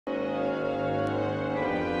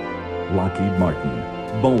Lockheed Martin,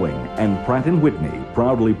 Boeing, and Pratt & Whitney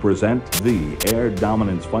proudly present the air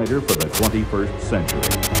dominance fighter for the 21st century.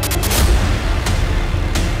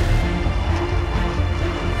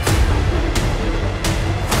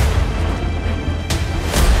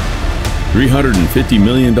 $350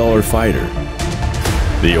 million fighter.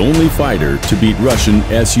 The only fighter to beat Russian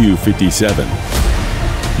Su-57.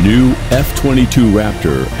 New F-22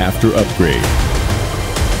 Raptor after upgrade.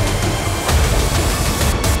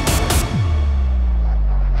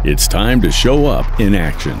 It's time to show up in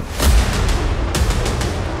action.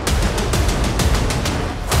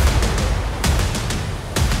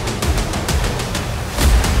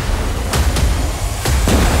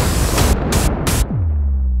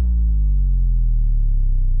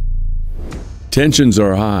 Tensions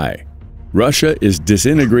are high. Russia is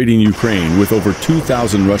disintegrating Ukraine with over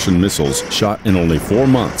 2,000 Russian missiles shot in only 4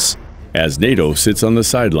 months, as NATO sits on the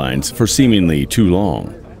sidelines for seemingly too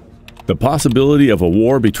long. The possibility of a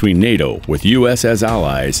war between NATO, with US as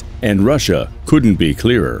allies, and Russia couldn't be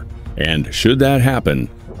clearer. And should that happen,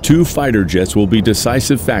 2 fighter jets will be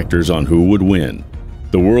decisive factors on who would win.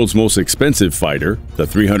 The world's most expensive fighter, the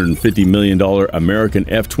 $350 million American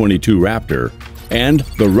F-22 Raptor, and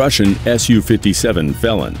the Russian Su-57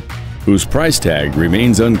 Felon, whose price tag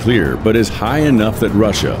remains unclear but is high enough that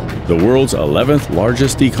Russia, the world's 11th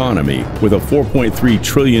largest economy with a $4.3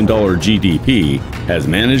 trillion GDP, has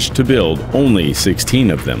managed to build only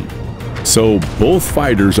 16 of them. So both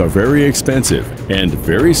fighters are very expensive and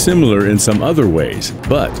very similar in some other ways,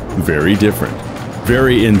 but very different.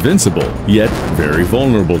 Very invincible, yet very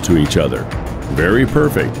vulnerable to each other. Very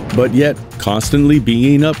perfect, but yet constantly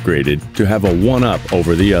being upgraded to have a one-up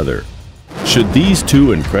over the other. Should these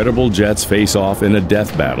 2 incredible jets face off in a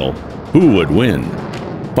death battle, who would win?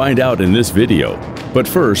 Find out in this video, but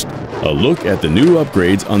first, a look at the new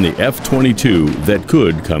upgrades on the F-22 that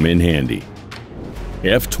could come in handy.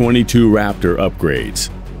 F-22 Raptor upgrades.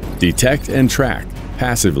 Detect and track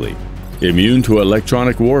passively. Immune to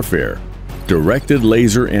electronic warfare. Directed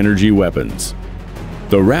laser energy weapons.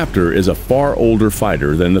 The Raptor is a far older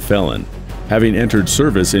fighter than the Felon, having entered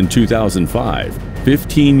service in 2005,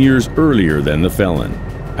 15 years earlier than the Felon.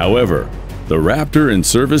 However, the Raptor in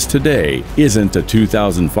service today isn't a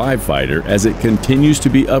 2005 fighter, as it continues to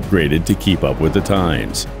be upgraded to keep up with the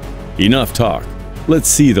times. Enough talk. Let's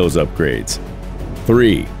see those upgrades.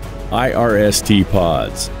 3. IRST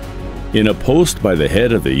pods. In a post by the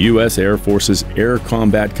head of the U.S. Air Force's Air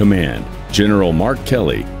Combat Command, General Mark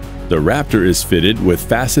Kelly, the Raptor is fitted with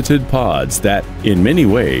faceted pods that, in many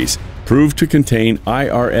ways, prove to contain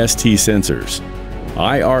IRST sensors.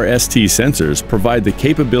 IRST sensors provide the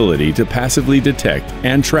capability to passively detect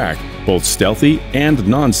and track both stealthy and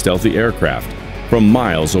non-stealthy aircraft from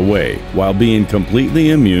miles away while being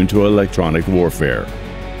completely immune to electronic warfare.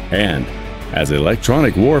 And as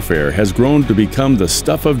electronic warfare has grown to become the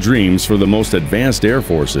stuff of dreams for the most advanced air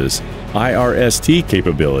forces, IRST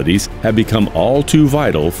capabilities have become all too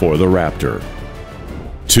vital for the Raptor.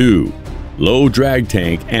 2. Low Drag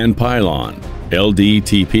Tank and Pylon,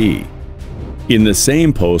 LDTP. In the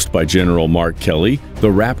same post by General Mark Kelly, the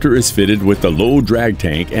Raptor is fitted with the Low Drag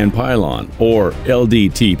Tank and Pylon, or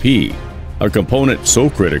LDTP, a component so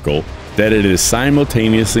critical that it is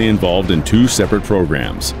simultaneously involved in 2 separate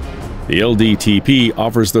programs. The LDTP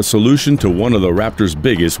offers the solution to one of the Raptor's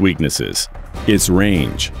biggest weaknesses: its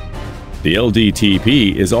range. The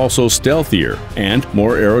LDTP is also stealthier and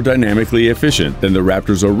more aerodynamically efficient than the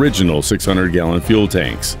Raptor's original 600-gallon fuel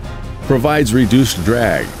tanks, provides reduced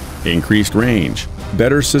drag, increased range,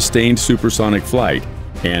 better sustained supersonic flight,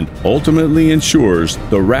 and ultimately ensures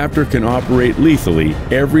the Raptor can operate lethally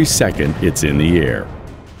every second it's in the air.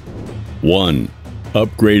 1.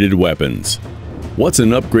 Upgraded weapons. What's an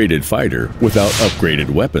upgraded fighter without upgraded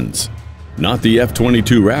weapons? Not the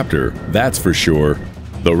F-22 Raptor, that's for sure.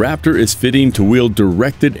 The Raptor is fitting to wield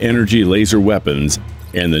directed energy laser weapons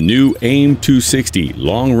and the new AIM-260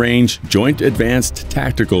 long-range Joint Advanced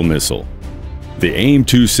Tactical Missile. The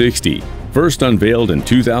AIM-260, first unveiled in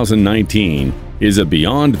 2019, is a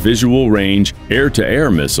beyond visual range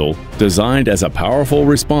air-to-air missile designed as a powerful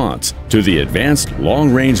response to the advanced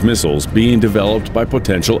long-range missiles being developed by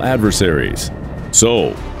potential adversaries.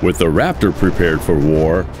 So, with the Raptor prepared for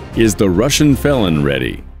war, is the Russian Felon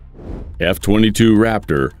ready? F-22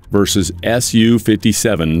 Raptor versus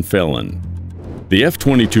Su-57 Felon. The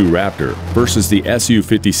F-22 Raptor versus the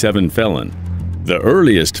Su-57 Felon, the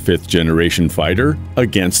earliest 5th-generation fighter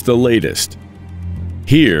against the latest.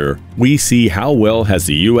 Here, we see how well has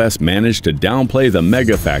the US managed to downplay the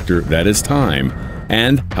mega factor that is time,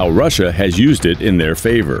 and how Russia has used it in their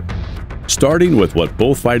favor. Starting with what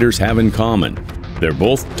both fighters have in common: They're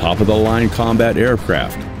both top-of-the-line combat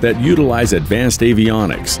aircraft that utilize advanced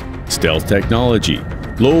avionics, stealth technology,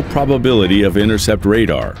 low probability of intercept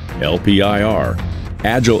radar, LPIR,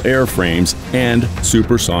 agile airframes, and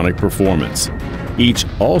supersonic performance. Each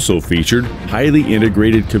also featured highly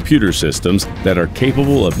integrated computer systems that are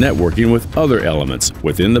capable of networking with other elements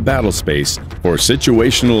within the battle space for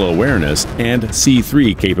situational awareness and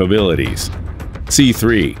C3 capabilities.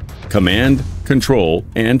 C3: Command, Control,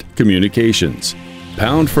 and Communications.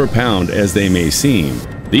 Pound for pound as they may seem,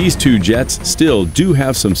 these two jets still do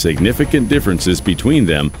have some significant differences between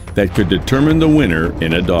them that could determine the winner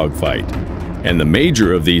in a dogfight. And the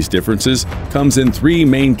major of these differences comes in three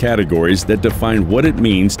main categories that define what it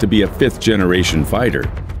means to be a fifth-generation fighter: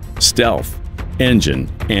 stealth, engine,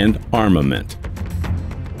 and armament.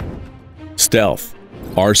 Stealth.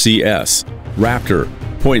 RCS. Raptor,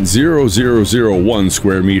 0.0001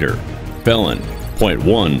 square meter. Felon,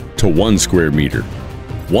 0.1 to 1 square meter.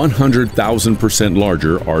 100,000%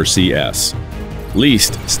 larger RCS.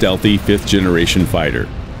 Least stealthy fifth-generation fighter.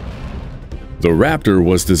 The Raptor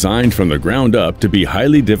was designed from the ground up to be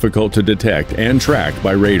highly difficult to detect and track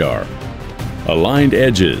by radar. Aligned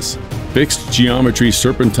edges, fixed geometry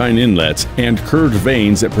serpentine inlets, and curved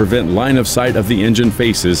vanes that prevent line of sight of the engine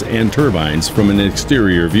faces and turbines from an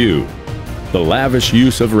exterior view. The lavish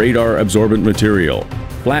use of radar-absorbent material,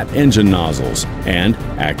 flat engine nozzles, and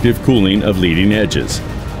active cooling of leading edges,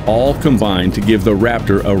 all combine to give the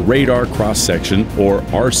Raptor a radar cross-section, or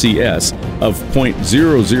RCS, of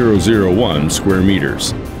 0.0001 square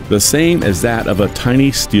meters, the same as that of a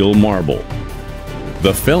tiny steel marble.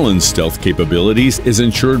 The Felon's stealth capabilities is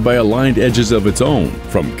ensured by aligned edges of its own,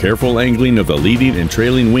 from careful angling of the leading and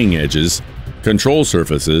trailing wing edges, control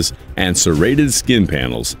surfaces, and serrated skin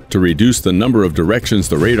panels to reduce the number of directions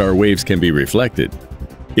the radar waves can be reflected.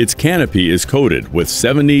 Its canopy is coated with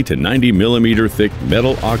 70 to 90 millimeter thick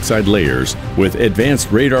metal oxide layers with advanced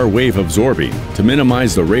radar wave absorbing to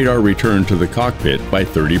minimize the radar return to the cockpit by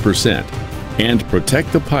 30% and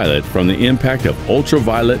protect the pilot from the impact of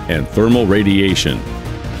ultraviolet and thermal radiation,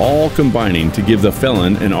 all combining to give the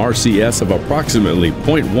Felon an RCS of approximately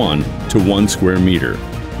 0.1 to 1 square meter,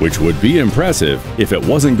 which would be impressive if it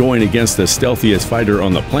wasn't going against the stealthiest fighter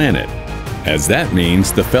on the planet, as that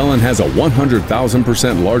means the Felon has a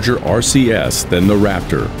 100,000% larger RCS than the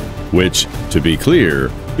Raptor, which, to be clear,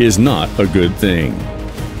 is not a good thing.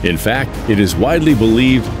 In fact, it is widely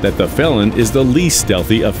believed that the Felon is the least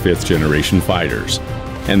stealthy of fifth-generation fighters.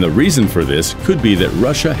 And the reason for this could be that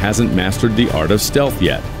Russia hasn't mastered the art of stealth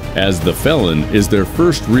yet, as the Felon is their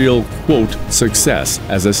first real, quote, success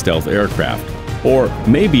as a stealth aircraft. Or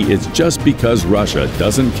maybe it's just because Russia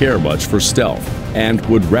doesn't care much for stealth and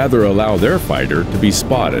would rather allow their fighter to be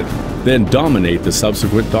spotted than dominate the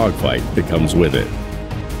subsequent dogfight that comes with it.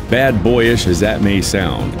 Bad boyish as that may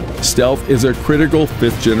sound, stealth is a critical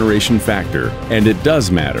fifth-generation factor, and it does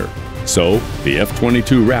matter. So, the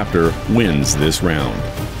F-22 Raptor wins this round.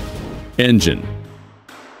 Engine.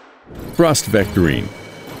 Thrust vectoring,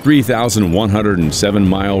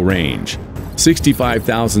 3,107-mile range,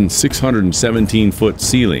 65,617-foot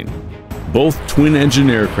ceiling. Both twin-engine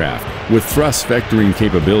aircraft with thrust vectoring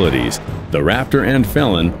capabilities, the Raptor and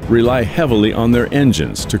Felon rely heavily on their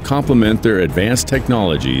engines to complement their advanced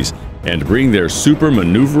technologies and bring their super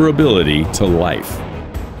maneuverability to life.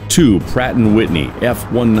 Two Pratt & Whitney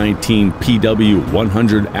F-119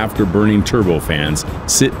 PW100 afterburning turbofans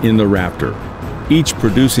sit in the Raptor, each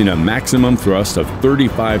producing a maximum thrust of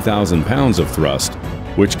 35,000 pounds of thrust,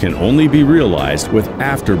 which can only be realized with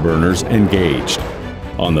afterburners engaged.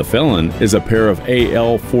 On the Felon is a pair of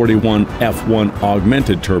AL-41F1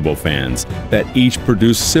 augmented turbofans that each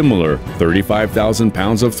produce similar 35,000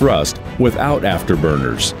 pounds of thrust without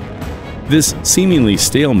afterburners. This seemingly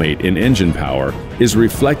stalemate in engine power is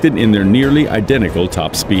reflected in their nearly identical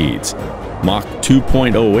top speeds, Mach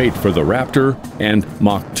 2.08 for the Raptor and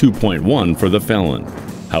Mach 2.1 for the Felon.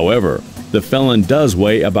 However, the Felon does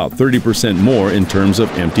weigh about 30% more in terms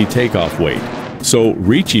of empty takeoff weight, so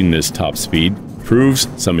reaching this top speed proves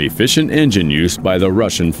some efficient engine use by the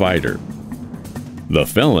Russian fighter. The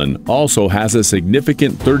Felon also has a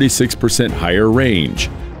significant 36% higher range,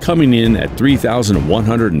 coming in at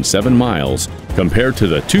 3,107 miles compared to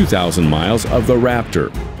the 2,000 miles of the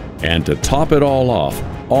Raptor. And to top it all off,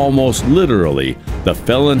 almost literally, the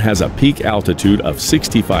Felon has a peak altitude of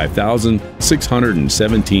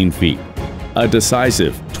 65,617 feet, a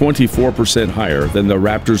decisive 24% higher than the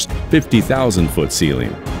Raptor's 50,000-foot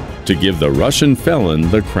ceiling, to give the Russian Felon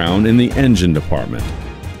the crown in the engine department.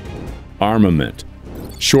 Armament.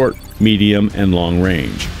 Short, medium, and long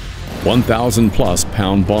range. 1,000-plus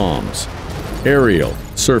pound bombs. Aerial,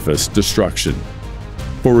 surface destruction.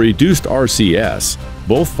 For reduced RCS,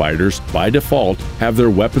 both fighters by default have their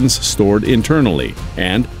weapons stored internally,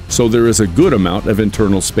 and so there is a good amount of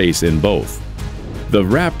internal space in both. The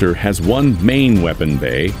Raptor has one main weapon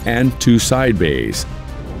bay and two side bays,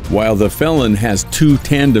 while the Felon has two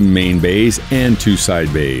tandem main bays and two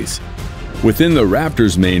side bays. Within the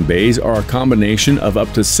Raptor's main bays are a combination of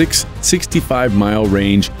up to 6 65-mile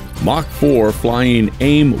range Mach 4 flying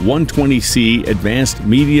AIM-120C advanced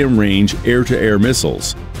medium-range air-to-air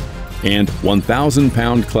missiles and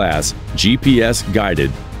 1,000-pound class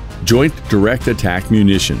GPS-guided joint direct attack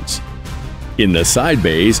munitions. In the side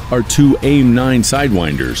bays are two AIM-9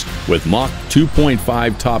 Sidewinders with Mach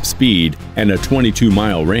 2.5 top speed and a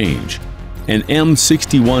 22-mile range. An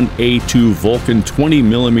M61A2 Vulcan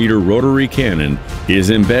 20mm rotary cannon is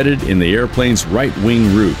embedded in the airplane's right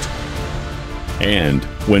wing root. And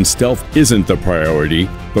when stealth isn't the priority,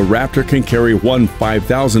 the Raptor can carry one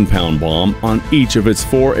 5,000-pound bomb on each of its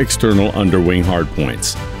four external underwing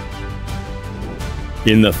hardpoints.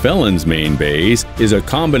 In the Felon's main bays is a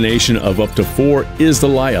combination of up to four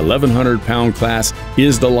Isdalai 1,100-pound class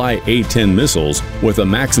Isdalai A-10 missiles with a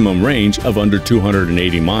maximum range of under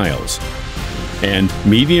 280 miles. And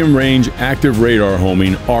medium-range active radar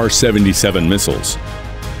homing R-77 missiles.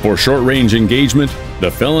 For short-range engagement, the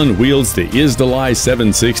Felon wields the Isdalai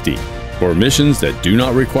 760. For missions that do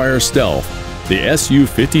not require stealth, the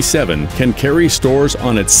Su-57 can carry stores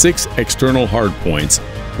on its 6 external hardpoints,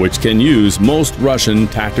 which can use most Russian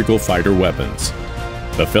tactical fighter weapons.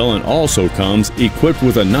 The Felon also comes equipped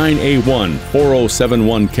with a 9A1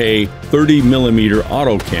 4071K 30mm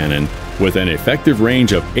autocannon with an effective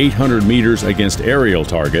range of 800 meters against aerial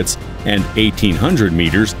targets and 1,800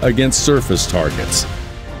 meters against surface targets.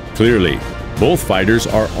 Clearly, both fighters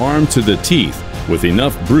are armed to the teeth with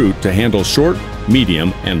enough brute to handle short,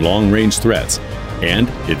 medium, and long-range threats, and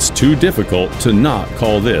it's too difficult to not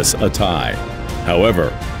call this a tie.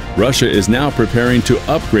 However, Russia is now preparing to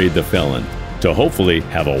upgrade the Felon to hopefully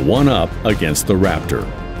have a one-up against the Raptor.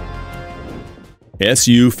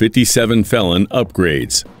 Su-57 Felon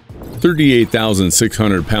upgrades: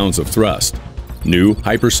 38,600 pounds of thrust, new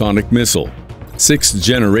hypersonic missile, 6th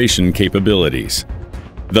generation capabilities.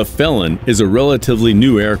 The Felon is a relatively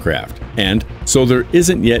new aircraft, and so there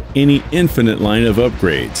isn't yet any infinite line of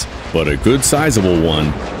upgrades, but a good sizable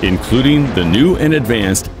one, including the new and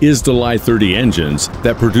advanced Isdalai 30 engines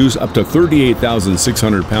that produce up to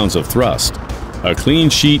 38,600 pounds of thrust, a clean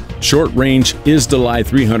sheet, short-range Isdalai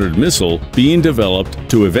 300 missile being developed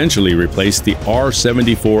to eventually replace the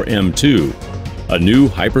R-74M2. A new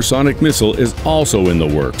hypersonic missile is also in the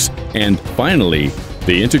works, and finally,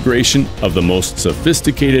 the integration of the most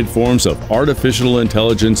sophisticated forms of artificial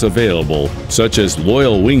intelligence available, such as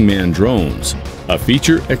loyal wingman drones, a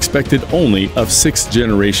feature expected only of 6th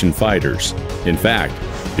generation fighters. In fact,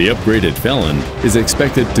 the upgraded Felon is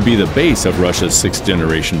expected to be the base of Russia's 6th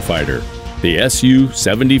generation fighter, the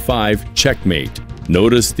Su-75 Checkmate.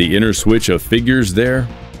 Notice the inner switch of figures there?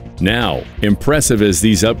 Now, impressive as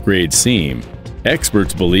these upgrades seem,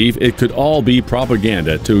 experts believe it could all be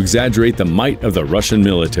propaganda to exaggerate the might of the Russian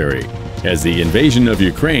military, as the invasion of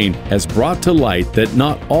Ukraine has brought to light that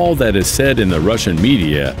not all that is said in the Russian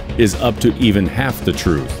media is up to even half the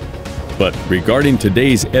truth. But regarding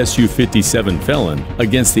today's Su-57 Felon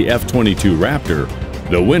against the F-22 Raptor,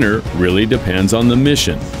 the winner really depends on the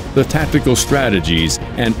mission, the tactical strategies,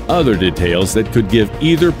 and other details that could give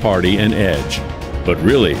either party an edge. But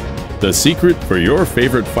really, the secret for your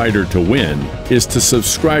favorite fighter to win is to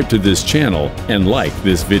subscribe to this channel and like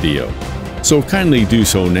this video. So kindly do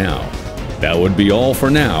so now. That would be all for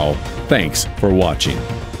now. Thanks for watching.